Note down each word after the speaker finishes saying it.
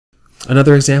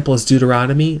Another example is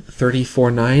Deuteronomy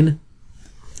 34:9.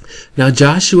 Now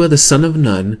Joshua the son of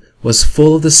Nun was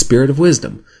full of the spirit of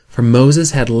wisdom, for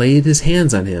Moses had laid his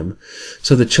hands on him.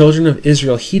 So the children of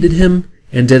Israel heeded him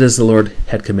and did as the Lord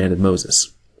had commanded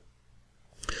Moses.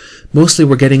 Mostly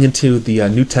we're getting into the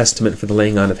New Testament for the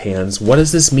laying on of hands. What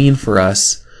does this mean for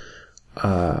us,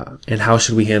 and how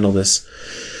should we handle this?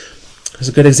 There's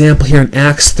a good example here in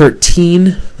Acts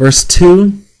 13, verse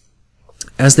 2.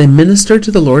 As they ministered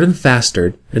to the Lord and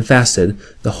fasted,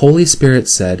 the Holy Spirit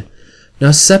said,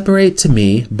 Now separate to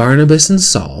me Barnabas and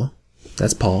Saul,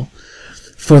 that's Paul,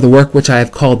 for the work which I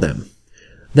have called them.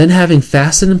 Then having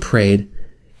fasted and prayed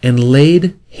and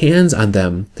laid hands on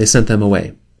them, they sent them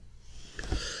away.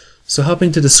 So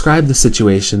helping to describe the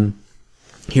situation,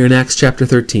 here in Acts chapter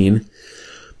 13,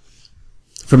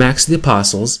 from Acts of the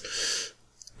Apostles,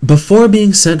 before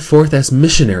being sent forth as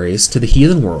missionaries to the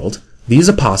heathen world, these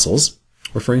apostles,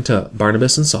 referring to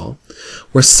Barnabas and Saul,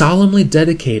 were solemnly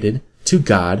dedicated to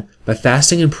God by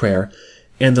fasting and prayer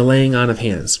and the laying on of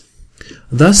hands.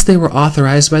 Thus they were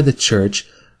authorized by the church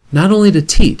not only to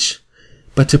teach,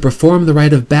 but to perform the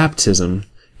rite of baptism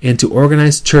and to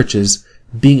organize churches,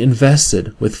 being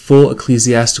invested with full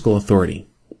ecclesiastical authority.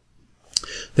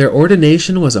 Their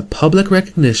ordination was a public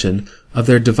recognition of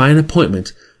their divine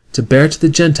appointment to bear to the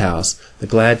Gentiles the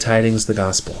glad tidings of the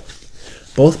gospel.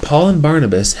 Both Paul and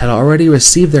Barnabas had already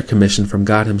received their commission from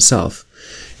God himself,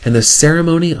 and the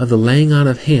ceremony of the laying on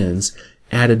of hands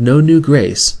added no new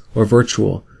grace or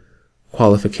virtual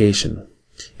qualification.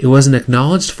 It was an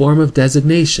acknowledged form of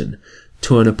designation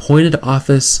to an appointed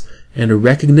office and a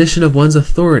recognition of one's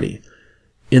authority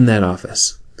in that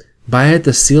office. By it,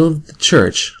 the seal of the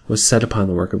church was set upon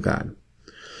the work of God.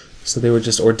 So they were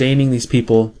just ordaining these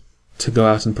people to go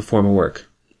out and perform a work.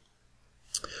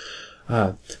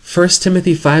 1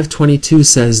 Timothy 5:22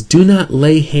 says, Do not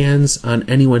lay hands on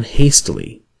anyone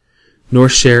hastily, nor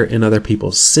share in other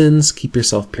people's sins. Keep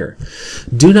yourself pure.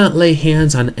 Do not lay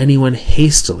hands on anyone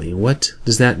hastily. What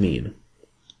does that mean?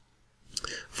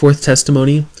 Fourth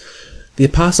testimony, the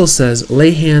apostle says,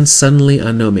 Lay hands suddenly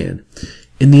on no man.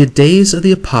 In the days of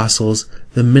the apostles,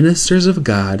 the ministers of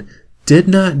God did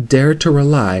not dare to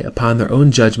rely upon their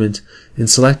own judgment in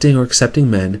selecting or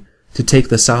accepting men to take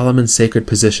the solemn and sacred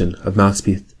position of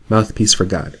mouthpiece for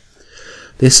God.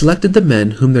 They selected the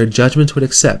men whom their judgment would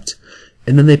accept,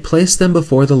 and then they placed them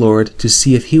before the Lord to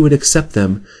see if he would accept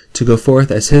them to go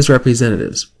forth as his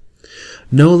representatives.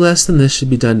 No less than this should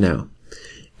be done now.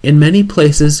 In many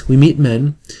places we meet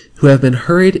men who have been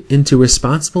hurried into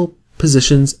responsible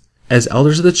positions as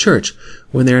elders of the church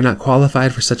when they are not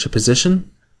qualified for such a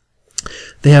position.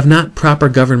 They have not proper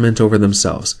government over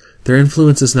themselves. Their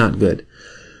influence is not good.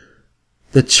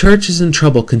 The church is in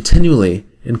trouble continually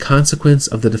in consequence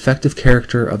of the defective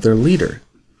character of their leader.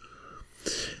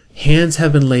 Hands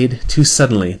have been laid too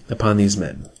suddenly upon these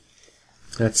men.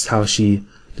 That's how she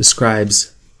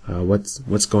describes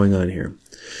what's going on here.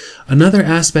 Another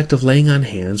aspect of laying on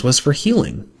hands was for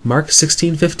healing. Mark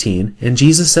 16:15, and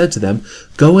Jesus said to them,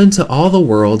 Go into all the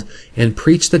world and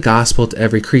preach the gospel to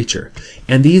every creature,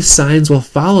 and these signs will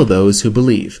follow those who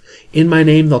believe. In my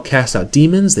name they'll cast out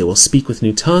demons, they will speak with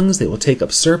new tongues, they will take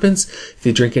up serpents. If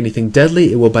they drink anything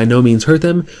deadly, it will by no means hurt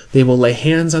them. They will lay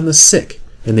hands on the sick,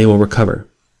 and they will recover.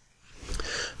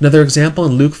 Another example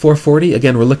in Luke 4:40,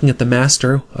 again we're looking at the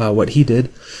Master, what he did.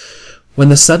 When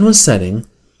the sun was setting,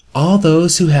 all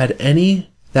those who had any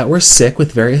that were sick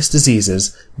with various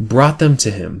diseases brought them to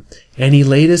him, and he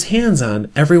laid his hands on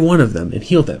every one of them and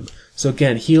healed them. So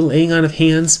again, laying on of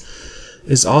hands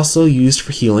is also used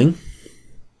for healing.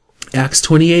 Acts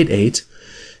 28:8,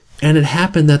 and it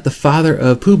happened that the father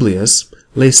of Publius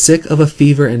lay sick of a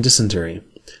fever and dysentery.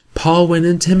 Paul went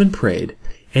in to him and prayed,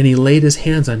 and he laid his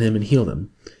hands on him and healed him.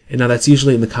 And now that's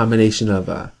usually in the combination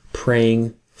of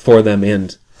praying for them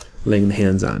and laying the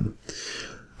hands on.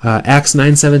 Acts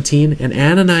 9:17, and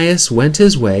Ananias went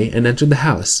his way and entered the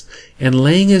house, and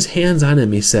laying his hands on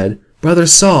him, he said, Brother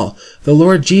Saul, the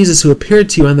Lord Jesus who appeared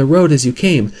to you on the road as you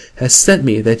came has sent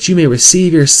me that you may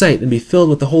receive your sight and be filled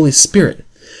with the Holy Spirit.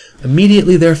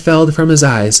 Immediately there fell from his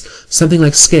eyes something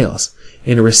like scales,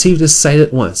 and he received his sight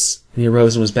at once, and he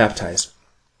arose and was baptized.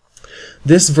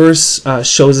 This verse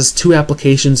shows us two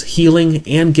applications, healing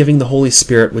and giving the Holy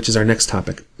Spirit, which is our next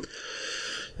topic.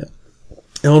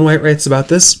 Ellen White writes about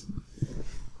this.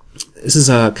 This is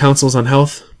Counsels on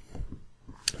Health.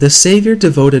 The Savior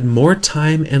devoted more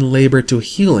time and labor to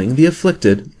healing the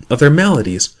afflicted of their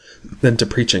maladies than to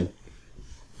preaching.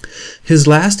 His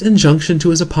last injunction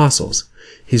to his apostles,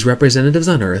 his representatives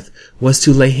on earth, was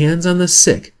to lay hands on the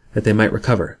sick that they might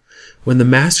recover. When the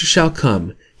Master shall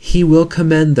come, he will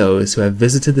commend those who have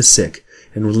visited the sick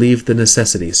and relieve the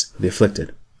necessities of the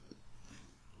afflicted.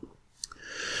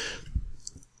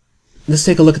 Let's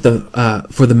take a look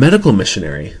at for the medical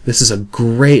missionary. This is a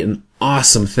great and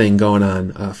awesome thing going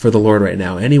on for the Lord right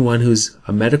now. Anyone who's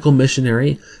a medical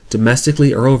missionary,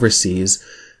 domestically or overseas,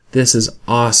 this is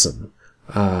awesome.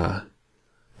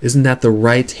 Isn't that the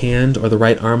right hand or the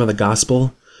right arm of the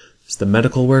gospel? It's the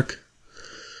medical work.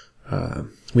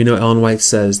 We know Ellen White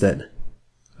says that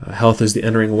health is the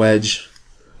entering wedge.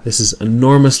 This is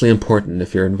enormously important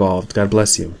if you're involved. God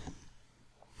bless you.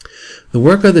 The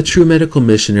work of the true medical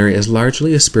missionary is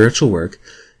largely a spiritual work.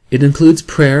 It includes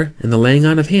prayer and the laying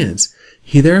on of hands.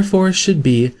 He therefore should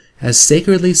be as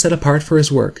sacredly set apart for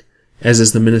his work as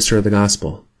is the minister of the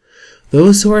gospel.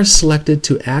 Those who are selected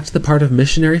to act the part of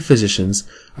missionary physicians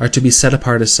are to be set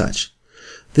apart as such.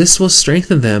 This will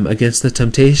strengthen them against the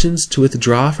temptations to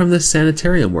withdraw from this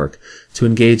sanitarium work to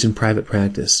engage in private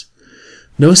practice.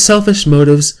 No selfish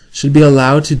motives should be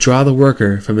allowed to draw the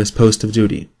worker from his post of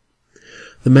duty.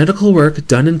 The medical work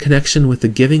done in connection with the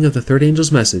giving of the third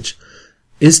angel's message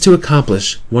is to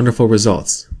accomplish wonderful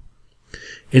results.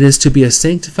 It is to be a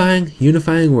sanctifying,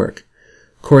 unifying work,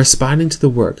 corresponding to the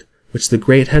work which the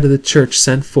great head of the church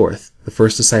sent forth the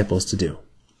first disciples to do.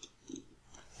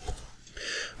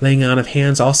 Laying on of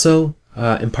hands also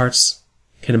can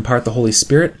impart the Holy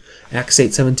Spirit. Acts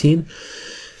 8:17.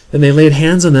 Then they laid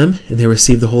hands on them, and they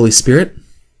received the Holy Spirit.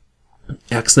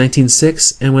 Acts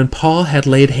 19:6. And when Paul had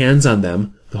laid hands on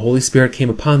them, the Holy Spirit came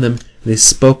upon them, and they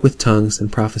spoke with tongues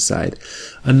and prophesied.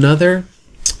 Another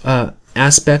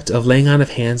aspect of laying on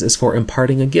of hands is for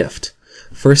imparting a gift.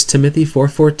 1 Timothy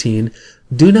 4:14.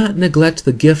 Do not neglect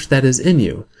the gift that is in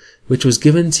you, which was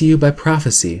given to you by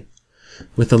prophecy,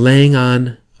 with the laying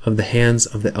on of the hands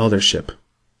of the eldership.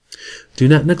 Do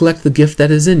not neglect the gift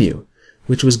that is in you,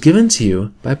 which was given to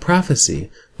you by prophecy,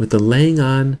 with the laying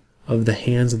on of the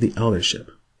hands of the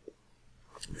eldership.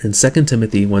 And 2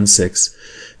 Timothy 1:6.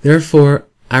 Therefore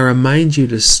I remind you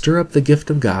to stir up the gift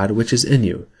of God which is in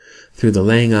you, through the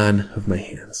laying on of my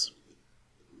hands.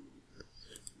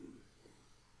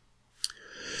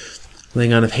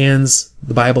 Laying on of hands,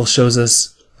 the Bible shows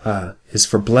us, is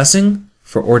for blessing,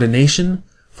 for ordination,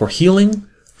 for healing,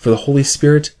 for the Holy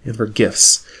Spirit, and for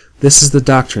gifts. This is the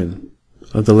doctrine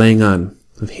of the laying on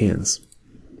of hands.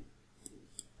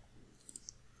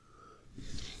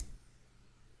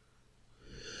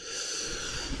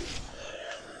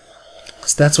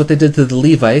 So that's what they did to the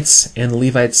Levites, and the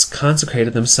Levites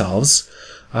consecrated themselves.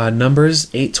 Numbers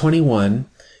 8:21,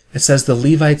 it says the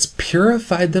Levites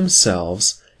purified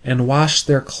themselves and washed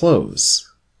their clothes.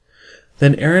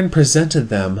 Then Aaron presented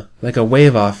them like a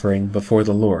wave offering before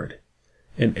the Lord,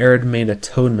 and Aaron made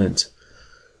atonement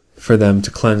for them to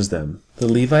cleanse them.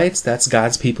 The Levites, that's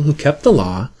God's people who kept the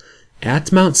law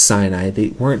at Mount Sinai. They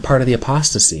weren't part of the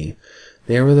apostasy.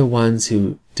 They were the ones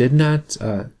who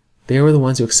they were the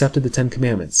ones who accepted the Ten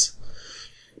Commandments,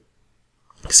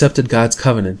 accepted God's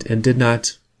covenant, and did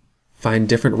not find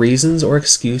different reasons or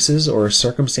excuses or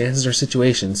circumstances or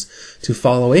situations to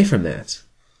fall away from that.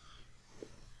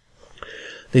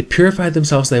 They purified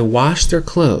themselves, they washed their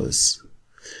clothes.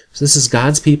 So this is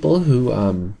God's people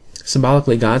who,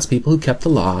 symbolically God's people who kept the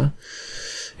law.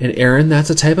 And Aaron,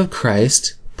 that's a type of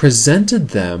Christ, presented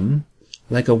them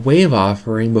like a wave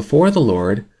offering before the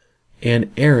Lord,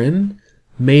 and Aaron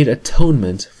made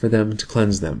atonement for them to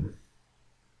cleanse them.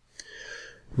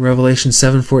 Revelation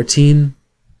 7:14,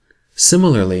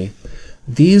 similarly,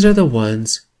 these are the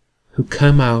ones who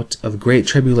come out of great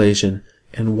tribulation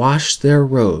and washed their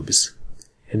robes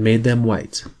and made them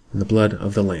white in the blood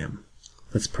of the Lamb.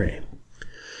 Let's pray.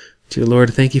 Dear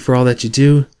Lord, thank you for all that you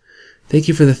do. Thank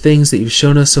you for the things that you've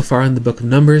shown us so far in the book of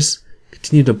Numbers.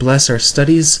 Continue to bless our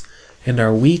studies and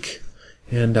our week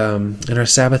and our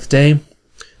Sabbath day.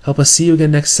 Help us see you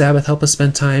again next Sabbath. Help us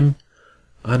spend time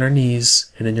on our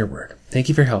knees and in your word. Thank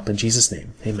you for your help. In Jesus'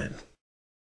 name, amen.